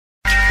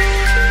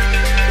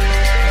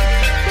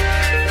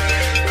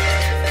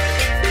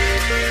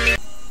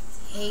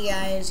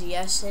guys,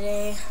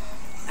 yesterday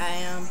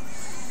I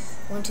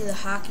went to the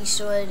hockey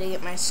store to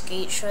get my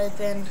skate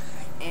sharpened,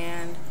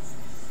 and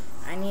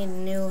I need a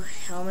new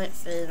helmet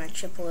for my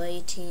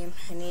AAA team.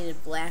 I need a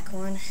black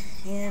one,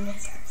 and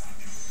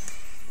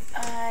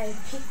I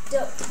picked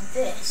up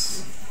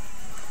this.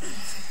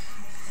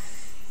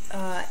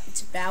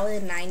 It's about a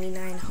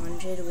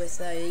 9900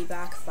 with a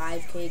Reebok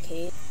 5K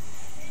cage.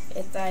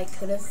 If I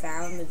could have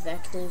found the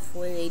Vector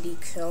 480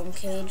 chrome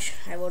cage,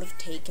 I would have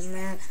taken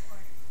that,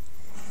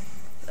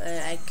 but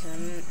I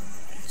couldn't,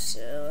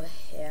 so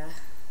yeah.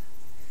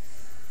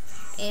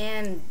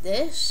 And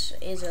this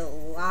is a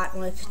lot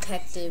more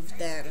protective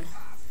than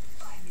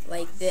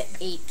like the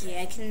 8K.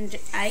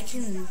 I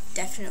can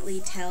definitely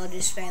tell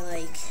just by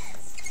like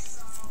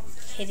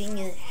hitting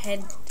your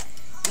head.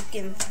 You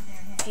can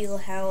feel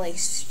how like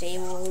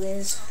stable it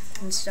is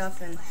and stuff,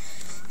 and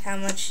how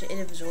much it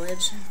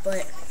absorbs.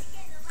 But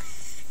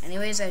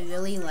anyways, I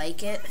really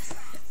like it.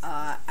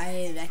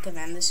 I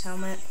recommend this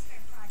helmet.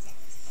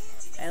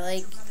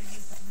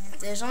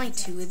 There's only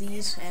 2 of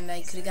these, and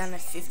I could have gotten a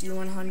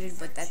 5100,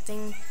 but that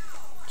thing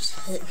just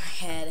hit my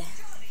head.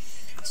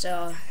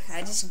 So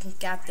I just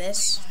got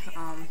this.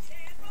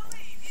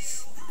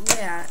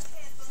 Yeah.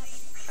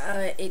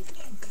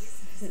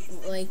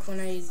 Like when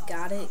I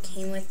got it, it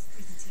came with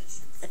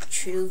a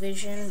True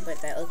Vision,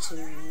 but that looks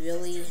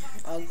really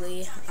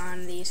ugly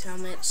on these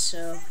helmets.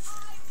 So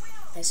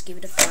let's give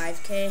it a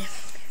 5K.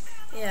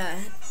 Yeah.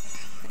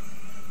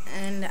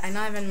 And I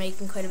know I've been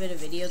making quite a bit of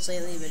videos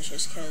lately, but it's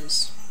just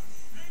because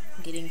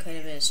I'm getting quite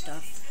a bit of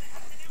stuff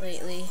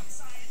lately.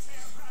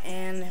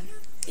 And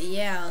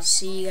yeah, I'll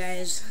see you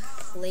guys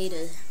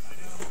later.